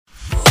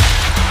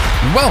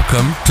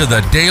Welcome to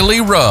the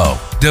Daily Row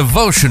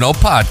Devotional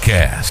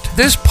Podcast.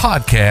 This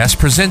podcast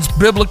presents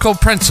biblical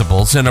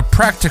principles in a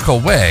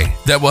practical way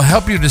that will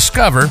help you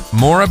discover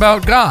more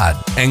about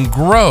God and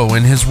grow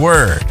in His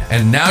Word.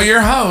 And now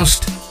your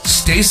host,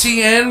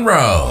 Stacey Ann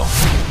Rowe.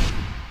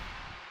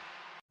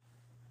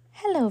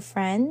 Hello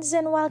friends,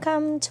 and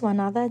welcome to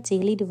another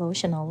daily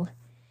devotional.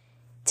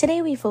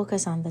 Today we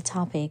focus on the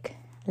topic,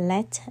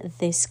 Let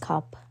This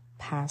Cup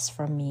Pass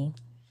From Me.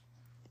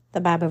 The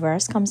Bible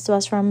verse comes to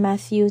us from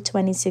Matthew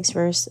 26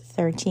 verse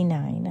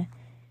 39.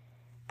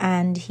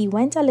 And he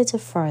went a little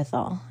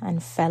further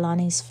and fell on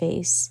his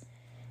face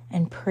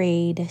and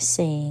prayed,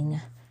 saying,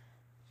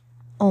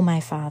 O my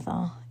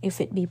Father,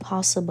 if it be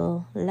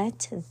possible,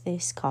 let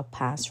this cup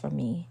pass from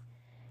me.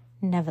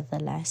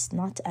 Nevertheless,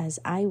 not as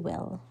I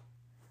will,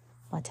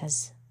 but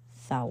as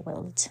thou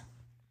wilt.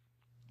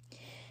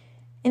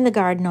 In the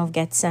Garden of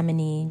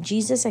Gethsemane,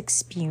 Jesus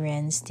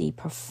experienced a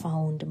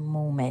profound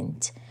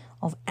moment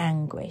of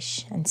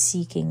anguish and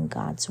seeking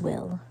God's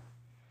will.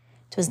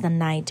 It was the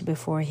night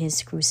before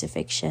his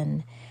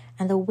crucifixion,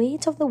 and the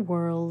weight of the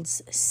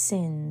world's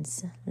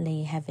sins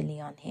lay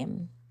heavily on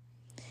him.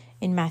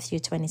 In Matthew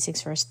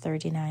 26 verse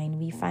 39,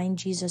 we find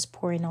Jesus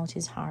pouring out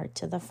his heart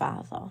to the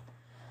Father,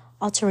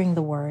 uttering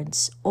the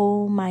words,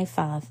 O my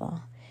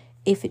Father,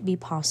 if it be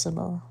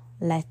possible,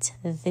 let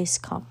this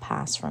cup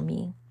pass from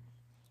me.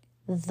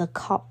 The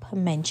cup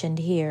mentioned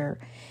here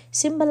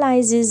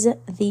symbolizes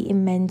the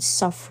immense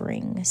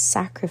suffering,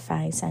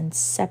 sacrifice, and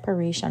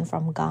separation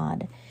from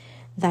God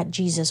that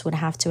Jesus would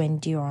have to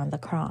endure on the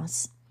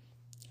cross.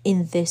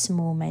 In this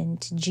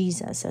moment,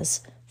 Jesus,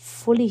 as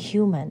fully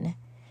human,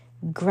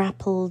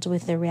 grappled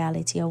with the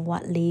reality of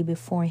what lay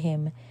before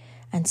him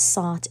and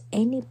sought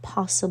any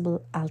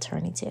possible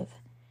alternative.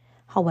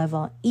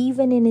 However,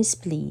 even in his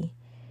plea,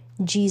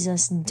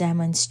 Jesus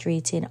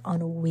demonstrated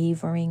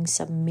unwavering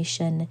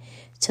submission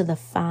to the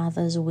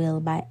Father's will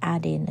by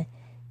adding,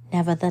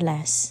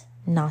 Nevertheless,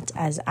 not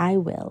as I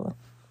will,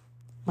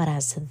 but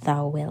as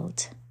thou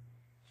wilt.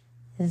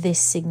 This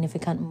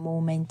significant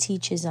moment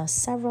teaches us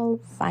several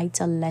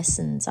vital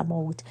lessons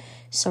about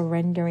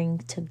surrendering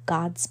to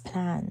God's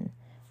plan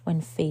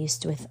when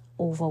faced with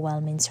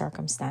overwhelming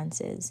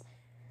circumstances.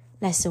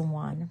 Lesson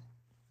 1.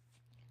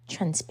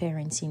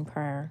 Transparency in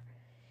prayer.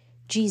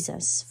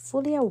 Jesus,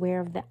 fully aware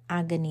of the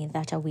agony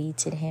that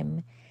awaited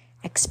him,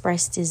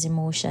 expressed his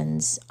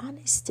emotions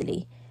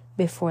honestly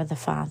before the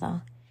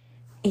Father.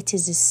 It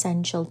is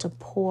essential to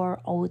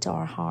pour out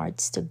our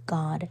hearts to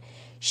God,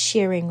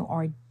 sharing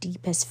our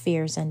deepest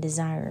fears and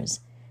desires,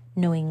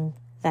 knowing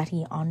that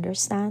He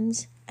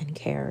understands and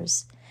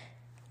cares.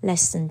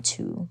 Lesson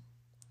 2.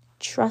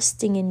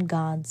 Trusting in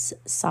God's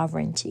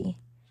sovereignty.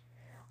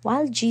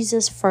 While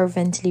Jesus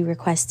fervently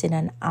requested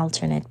an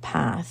alternate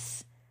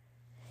path,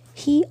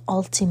 he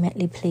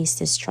ultimately placed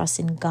his trust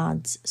in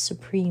God's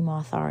supreme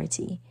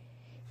authority.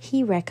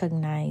 He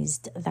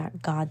recognized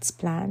that God's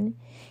plan,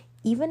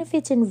 even if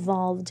it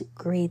involved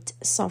great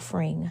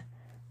suffering,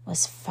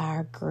 was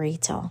far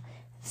greater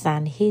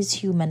than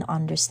his human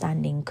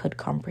understanding could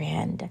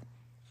comprehend.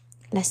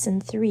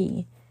 Lesson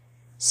 3.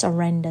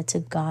 Surrender to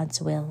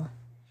God's will.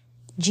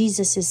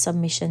 Jesus'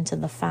 submission to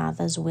the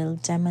Father's will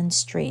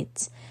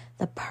demonstrates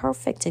the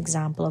perfect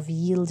example of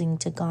yielding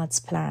to God's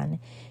plan,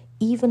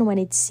 even when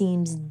it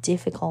seems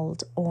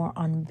difficult or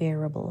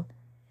unbearable.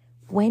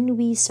 When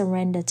we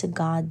surrender to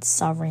God's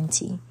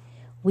sovereignty,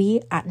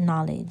 we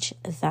acknowledge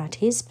that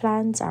His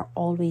plans are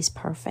always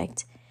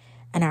perfect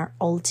and are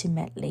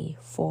ultimately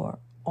for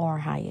our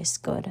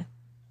highest good.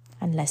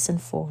 And lesson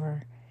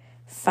 4,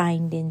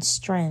 finding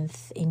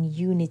strength in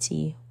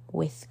unity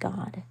with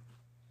God.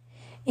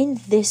 In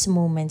this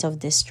moment of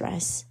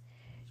distress,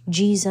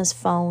 Jesus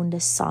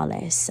found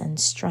solace and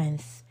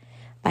strength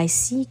by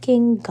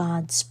seeking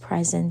God's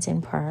presence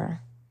in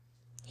prayer.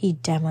 He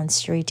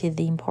demonstrated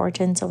the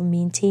importance of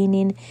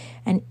maintaining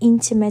an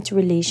intimate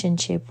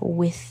relationship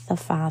with the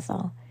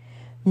Father,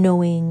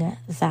 knowing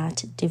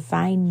that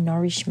divine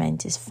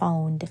nourishment is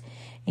found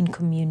in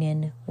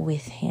communion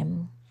with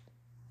Him.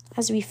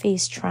 As we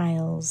face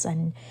trials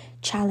and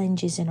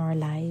challenges in our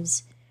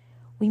lives,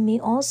 we may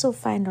also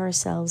find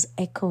ourselves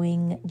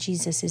echoing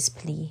Jesus'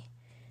 plea,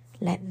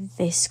 Let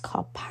this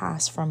cup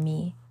pass from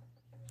me.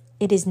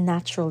 It is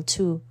natural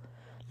to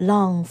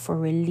long for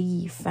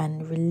relief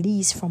and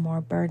release from our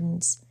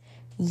burdens.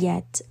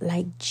 Yet,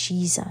 like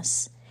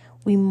Jesus,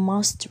 we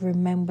must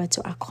remember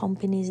to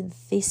accompany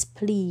this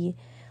plea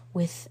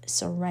with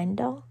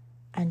surrender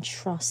and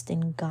trust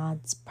in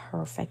God's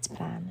perfect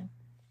plan.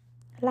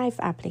 Life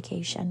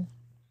application.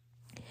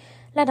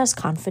 Let us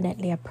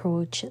confidently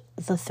approach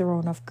the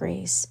throne of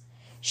grace,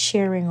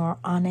 sharing our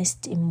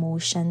honest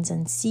emotions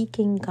and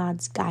seeking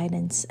God's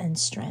guidance and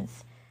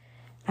strength.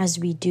 As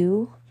we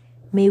do,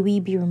 may we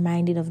be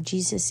reminded of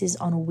Jesus'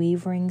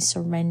 unwavering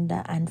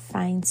surrender and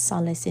find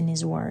solace in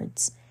his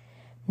words,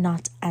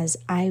 not as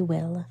I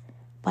will,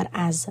 but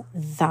as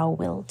thou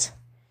wilt.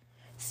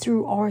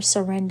 Through our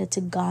surrender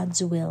to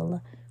God's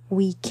will,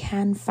 we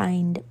can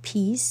find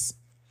peace,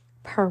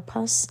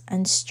 purpose,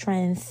 and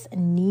strength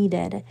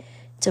needed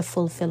to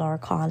fulfill our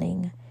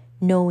calling,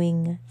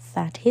 knowing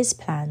that His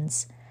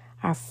plans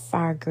are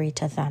far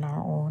greater than our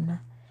own.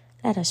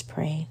 Let us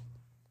pray.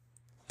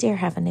 Dear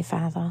Heavenly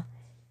Father,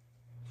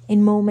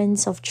 in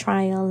moments of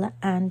trial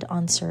and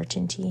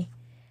uncertainty,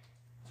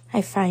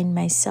 I find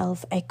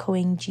myself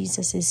echoing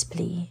Jesus'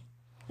 plea,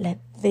 let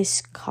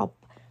this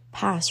cup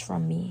pass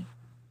from me.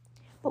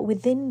 But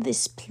within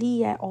this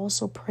plea, I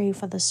also pray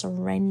for the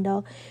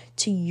surrender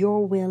to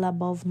your will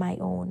above my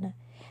own.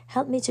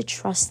 Help me to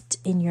trust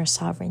in your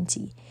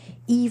sovereignty,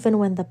 even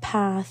when the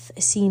path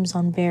seems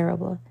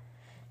unbearable.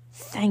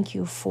 Thank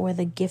you for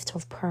the gift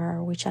of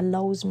prayer, which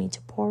allows me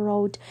to pour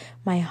out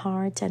my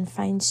heart and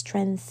find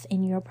strength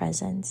in your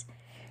presence.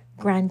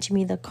 Grant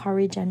me the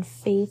courage and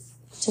faith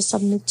to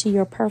submit to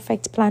your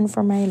perfect plan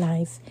for my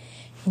life.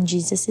 In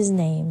Jesus'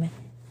 name,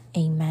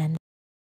 amen.